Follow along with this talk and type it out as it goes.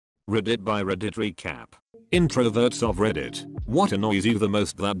Reddit by Reddit recap. Introverts of Reddit. What annoys you the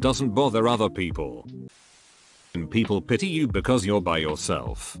most that doesn't bother other people? And people pity you because you're by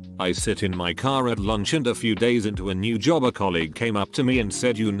yourself. I sit in my car at lunch and a few days into a new job a colleague came up to me and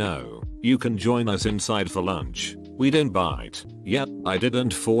said, you can join us inside for lunch. We don't bite. Yet, I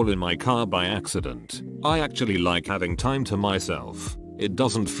didn't fall in my car by accident. I actually like having time to myself. It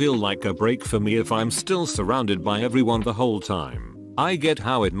doesn't feel like a break for me if I'm still surrounded by everyone the whole time. I get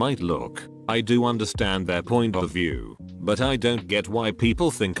how it might look. I do understand their point of view. But I don't get why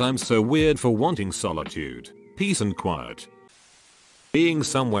people think I'm so weird for wanting solitude, peace and quiet. Being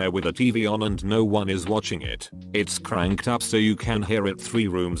somewhere with a TV on and no one is watching it. It's cranked up so you can hear it 3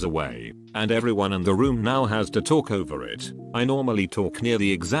 rooms away. And everyone in the room now has to talk over it. I normally talk near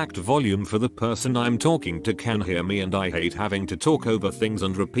the exact volume for the person I'm talking to can hear me, and I hate having to talk over things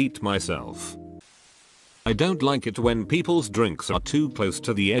and repeat myself. I don't like it when people's drinks are too close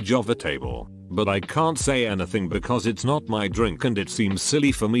to the edge of the table. But I can't say anything because it's not my drink and it seems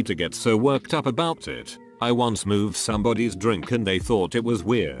silly for me to get so worked up about it. I once moved somebody's drink and they thought it was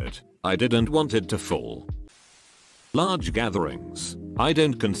weird. I didn't want it to fall. Large gatherings. I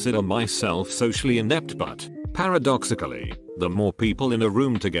don't consider myself socially inept, but paradoxically, the more people in a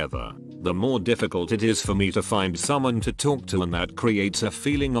room together, the more difficult it is for me to find someone to talk to, and that creates a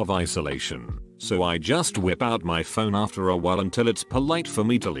feeling of isolation. So I just whip out my phone after a while until it's polite for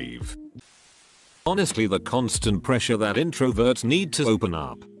me to leave. Honestly, the constant pressure that introverts need to open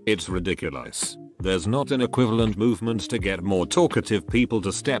up, it's ridiculous. There's not an equivalent movement to get more talkative people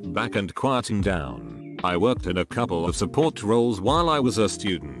to step back and quieting down. I worked in a couple of support roles while I was a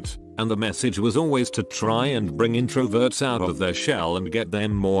student, and the message was always to try and bring introverts out of their shell and get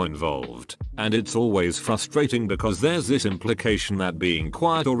them more involved. And it's always frustrating because there's this implication that being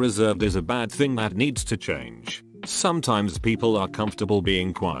quiet or reserved is a bad thing that needs to change. Sometimes people are comfortable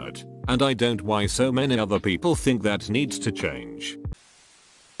being quiet, and I don't why so many other people think that needs to change.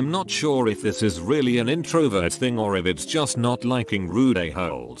 I'm not sure if this is really an introvert thing or if it's just not liking rude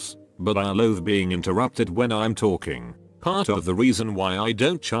a-holes, but I loathe being interrupted when I'm talking. Part of the reason why I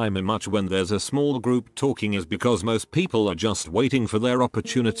don't chime in much when there's a small group talking is because most people are just waiting for their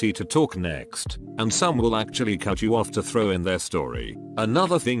opportunity to talk next, and some will actually cut you off to throw in their story.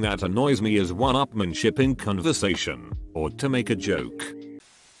 Another thing that annoys me is one-upmanship in conversation, or to make a joke.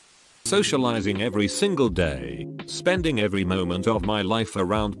 Socializing every single day, spending every moment of my life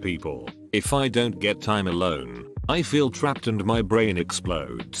around people. If I don't get time alone, I feel trapped and my brain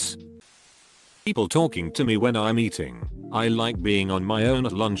explodes. People talking to me when I'm eating. I like being on my own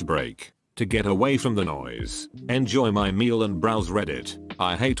at lunch break, to get away from the noise, enjoy my meal and browse Reddit.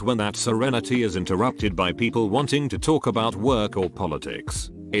 I hate when that serenity is interrupted by people wanting to talk about work or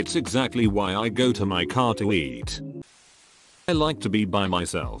politics. It's exactly why I go to my car to eat. I like to be by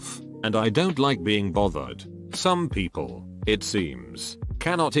myself, and I don't like being bothered. Some people, it seems,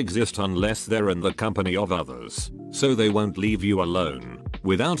 cannot exist unless they're in the company of others, so they won't leave you alone.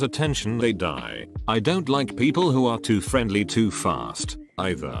 Without attention they die. I don't like people who are too friendly too fast,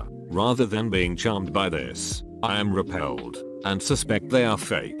 either. Rather than being charmed by this, I am repelled, and suspect they are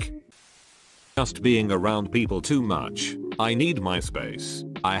fake. Just being around people too much. I need my space.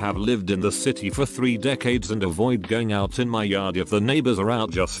 I have lived in the city for 3 decades and avoid going out in my yard if the neighbors are out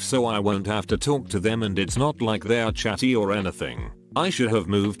just so I won't have to talk to them, and it's not like they are chatty or anything. I should have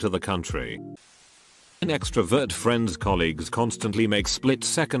moved to the country. An extrovert friends' colleagues constantly make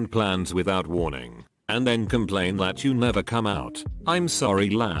split-second plans without warning, and then complain that you never come out. I'm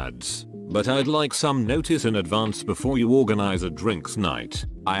sorry lads, but I'd like some notice in advance before you organize a drinks night.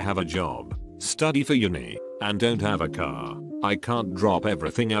 I have a job, study for uni, and don't have a car. I can't drop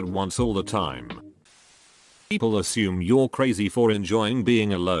everything at once all the time. People assume you're crazy for enjoying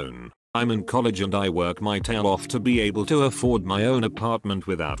being alone. I'm in college and I work my tail off to be able to afford my own apartment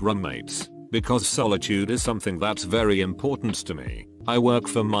without roommates, because solitude is something that's very important to me. I work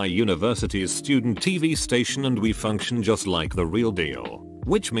for my university's student TV station and we function just like the real deal,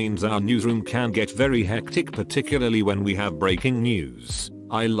 which means our newsroom can get very hectic, particularly when we have breaking news.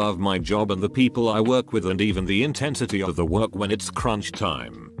 I love my job and the people I work with and even the intensity of the work when it's crunch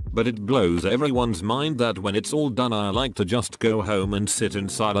time. But it blows everyone's mind that when it's all done I like to just go home and sit in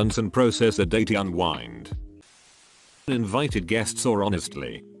silence and process a day to unwind. Invited guests or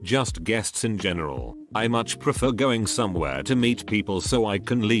honestly, just guests in general, I much prefer going somewhere to meet people so I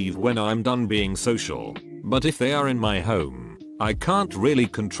can leave when I'm done being social. But if they are in my home, I can't really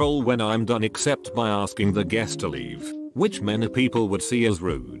control when I'm done except by asking the guest to leave, which many people would see as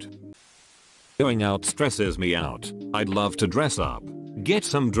rude. Going out stresses me out. I'd love to dress up, get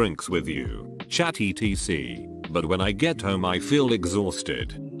some drinks with you, chat etc. But when I get home I feel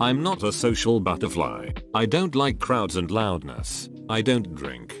exhausted. I'm not a social butterfly. I don't like crowds and loudness. I don't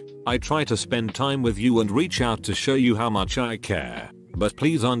drink. I try to spend time with you and reach out to show you how much I care. But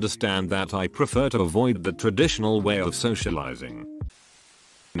please understand that I prefer to avoid the traditional way of socializing.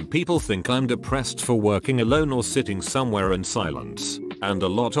 People think I'm depressed for working alone or sitting somewhere in silence. And a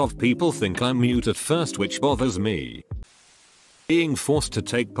lot of people think I'm mute at first, which bothers me. Being forced to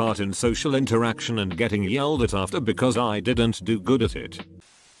take part in social interaction and getting yelled at after because I didn't do good at it.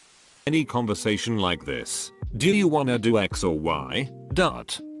 Any conversation like this. Do you wanna do X or Y?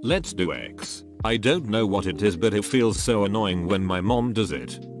 Let's do X. I don't know what it is, but it feels so annoying when my mom does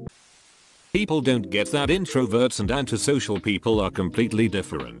it. People don't get that introverts and antisocial people are completely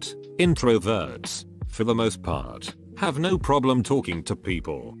different. Introverts, for the most part, have no problem talking to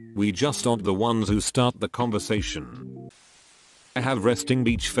people. We just aren't the ones who start the conversation. I have resting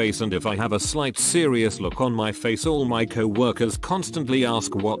beach face, and if I have a slight serious look on my face, all my co-workers constantly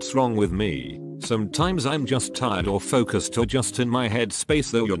ask what's wrong with me. Sometimes I'm just tired or focused or just in my head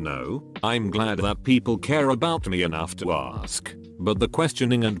space, though I'm glad that people care about me enough to ask. But the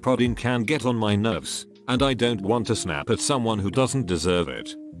questioning and prodding can get on my nerves, and I don't want to snap at someone who doesn't deserve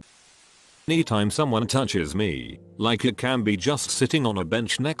it. Anytime someone touches me, like it can be just sitting on a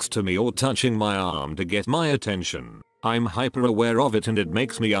bench next to me or touching my arm to get my attention, I'm hyper aware of it and it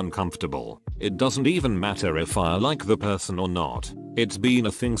makes me uncomfortable. It doesn't even matter if I like the person or not. It's been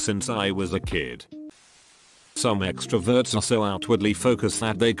a thing since I was a kid. Some extroverts are so outwardly focused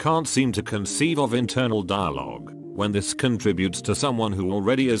that they can't seem to conceive of internal dialogue. When this contributes to someone who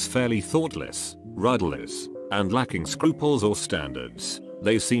already is fairly thoughtless, rudderless, and lacking scruples or standards,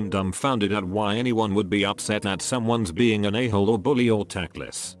 they seem dumbfounded at why anyone would be upset at someone's being an a-hole or bully or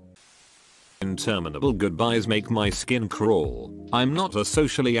tactless. Interminable goodbyes make my skin crawl. I'm not a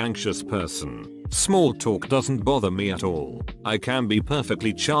socially anxious person. Small talk doesn't bother me at all. I can be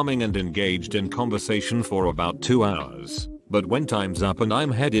perfectly charming and engaged in conversation for about 2 hours. But when time's up and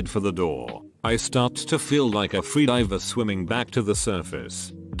I'm headed for the door, I start to feel like a freediver swimming back to the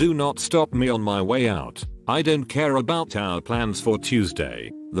surface. Do not stop me on my way out. I don't care about our plans for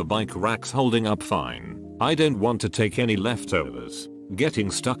Tuesday. The bike rack's holding up fine. I don't want to take any leftovers.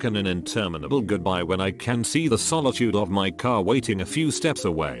 Getting stuck in an interminable goodbye when I can see the solitude of my car waiting a few steps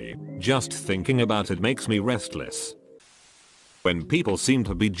away. Just thinking about it makes me restless. When people seem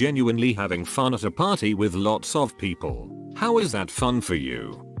to be genuinely having fun at a party with lots of people. How is that fun for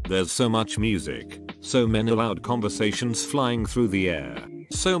you? There's so much music, so many loud conversations flying through the air,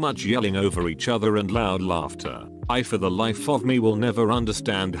 so much yelling over each other and loud laughter. I for the life of me will never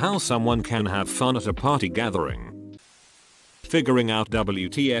understand how someone can have fun at a party gathering. Figuring out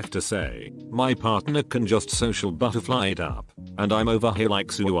WTF to say. My partner can just social butterfly it up, and I'm over here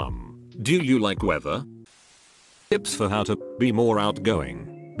like do you like weather? Tips for how to be more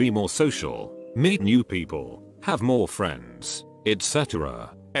outgoing, be more social, meet new people, have more friends,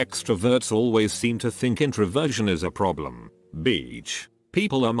 etc. Extroverts always seem to think introversion is a problem. Beach.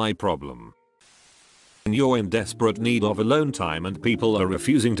 People are my problem. When you're in desperate need of alone time and people are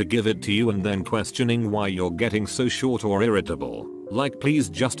refusing to give it to you and then questioning why you're getting so short or irritable. Like, please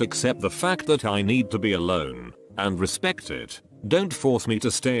just accept the fact that I need to be alone and respect it. Don't force me to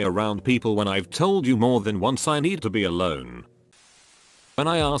stay around people when I've told you more than once I need to be alone. When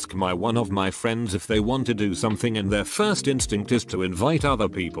I ask one of my friends if they want to do something and their first instinct is to invite other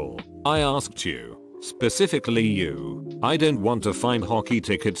people, I asked you. Specifically you. I don't want to find hockey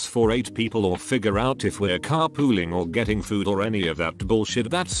tickets for 8 people or figure out if we're carpooling or getting food or any of that bullshit.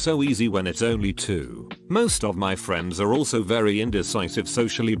 That's so easy when it's only 2. Most of my friends are also very indecisive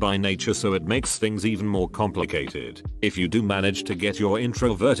socially by nature, so it makes things even more complicated. If you do manage to get your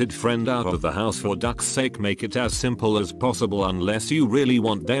introverted friend out of the house, for duck's sake make it as simple as possible unless you really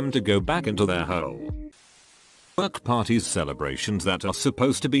want them to go back into their hole. Work parties, celebrations that are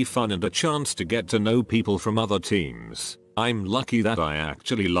supposed to be fun and a chance to get to know people from other teams. I'm lucky that I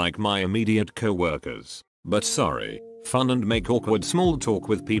actually like my immediate co-workers. But sorry, fun and make awkward small talk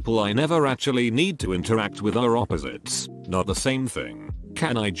with people I never actually need to interact with are opposites. Not the same thing.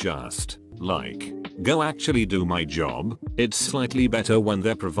 Can I just, go actually do my job? It's slightly better when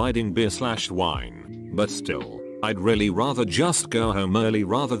they're providing beer/wine. But still. I'd really rather just go home early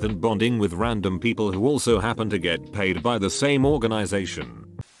rather than bonding with random people who also happen to get paid by the same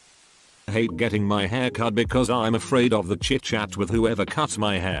organization. I hate getting my hair cut because I'm afraid of the chit chat with whoever cuts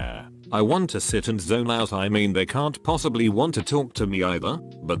my hair. I want to sit and zone out. I mean, they can't possibly want to talk to me either,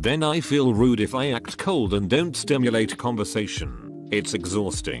 but then I feel rude if I act cold and don't stimulate conversation. It's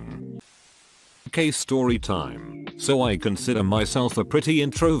exhausting. Case story time. So I consider myself a pretty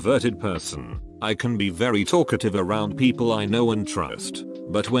introverted person. I can be very talkative around people I know and trust,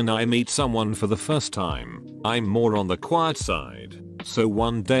 but when I meet someone for the first time, I'm more on the quiet side. So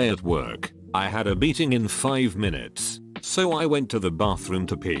one day at work, I had a meeting in 5 minutes, so I went to the bathroom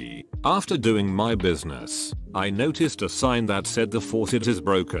to pee. After doing my business, I noticed a sign that said the faucet is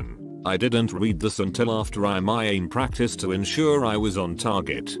broken. I didn't read this until after my aim practice to ensure I was on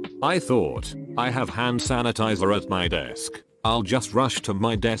target. I thought, I have hand sanitizer at my desk. I'll just rush to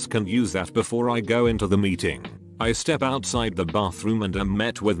my desk and use that before I go into the meeting. I step outside the bathroom and am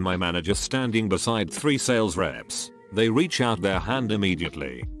met with my manager standing beside 3 sales reps. They reach out their hand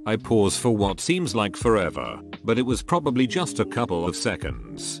immediately. I pause for what seems like forever, but it was probably just a couple of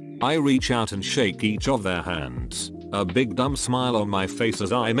seconds. I reach out and shake each of their hands. A big dumb smile on my face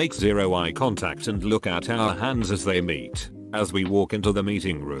as I make zero eye contact and look at our hands as they meet. As we walk into the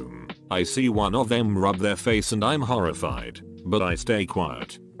meeting room, I see one of them rub their face and I'm horrified, but I stay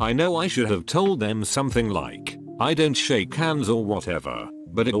quiet. I know I should have told them something like, I don't shake hands or whatever,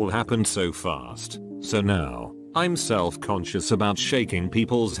 but it all happened so fast. So now, I'm self-conscious about shaking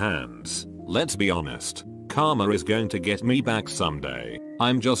people's hands. Let's be honest, karma is going to get me back someday.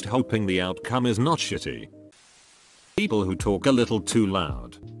 I'm just hoping the outcome is not shitty. People who talk a little too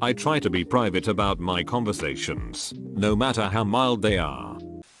loud. I try to be private about my conversations, no matter how mild they are.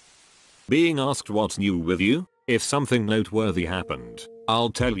 Being asked what's new with you? If something noteworthy happened,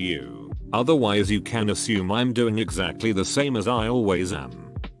 I'll tell you. Otherwise you can assume I'm doing exactly the same as I always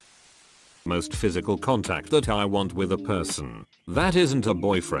am. Most physical contact that I want with a person that isn't a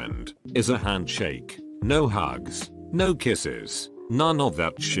boyfriend is a handshake. No hugs, no kisses, none of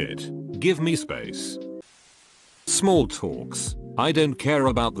that shit. Give me space. Small talks. I don't care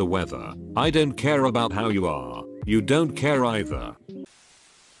about the weather. I don't care about how you are. You don't care either.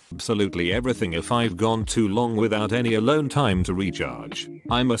 Absolutely everything if I've gone too long without any alone time to recharge.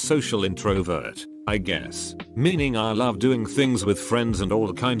 I'm a social introvert, I guess, meaning I love doing things with friends and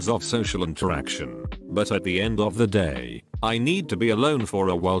all kinds of social interaction. But at the end of the day, I need to be alone for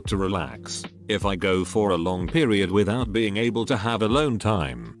a while to relax. If I go for a long period without being able to have alone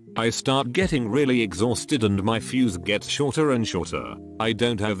time, I start getting really exhausted and my fuse gets shorter and shorter. I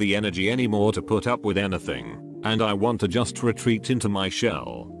don't have the energy anymore to put up with anything, and I want to just retreat into my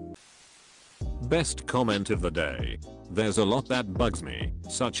shell. Best comment of the day. There's a lot that bugs me,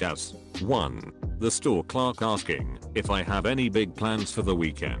 such as 1. The store clerk asking if I have any big plans for the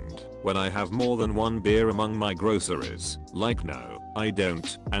weekend when I have more than one beer among my groceries. Like no, I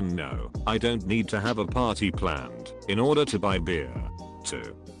don't, and no, I don't need to have a party planned in order to buy beer.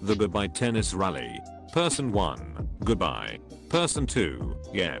 2. The goodbye tennis rally. Person 1, goodbye. Person 2,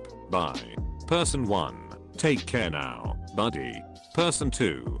 yep, bye. Person 1, take care now, buddy. Person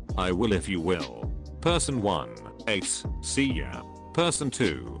 2, I will if you will. Person 1, ace, see ya. Person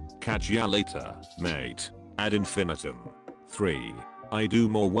 2, catch ya later, mate. Ad infinitum. 3. I do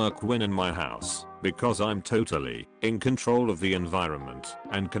more work when in my house, because I'm totally in control of the environment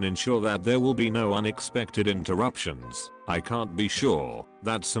and can ensure that there will be no unexpected interruptions. I can't be sure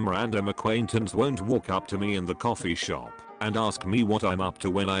that some random acquaintance won't walk up to me in the coffee shop and ask me what I'm up to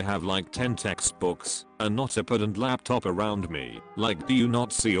when I have like 10 textbooks, a notepad and laptop around me. Like, do you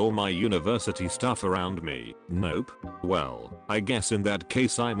not see all my university stuff around me? Nope. Well, I guess in that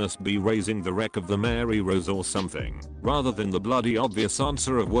case I must be raising the wreck of the Mary Rose or something, rather than the bloody obvious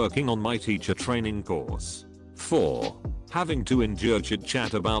answer of working on my teacher training course. 4. Having to endure chit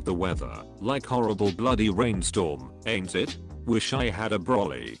chat about the weather, like horrible bloody rainstorm, ain't it? Wish I had a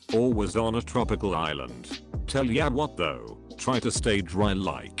brolly, or was on a tropical island. Tell ya what though, try to stay dry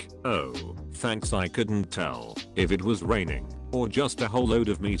like, oh, thanks I couldn't tell if it was raining, or just a whole load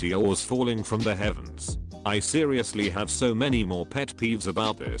of meteors falling from the heavens. I seriously have so many more pet peeves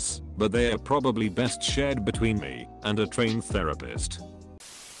about this, but they are probably best shared between me and a trained therapist.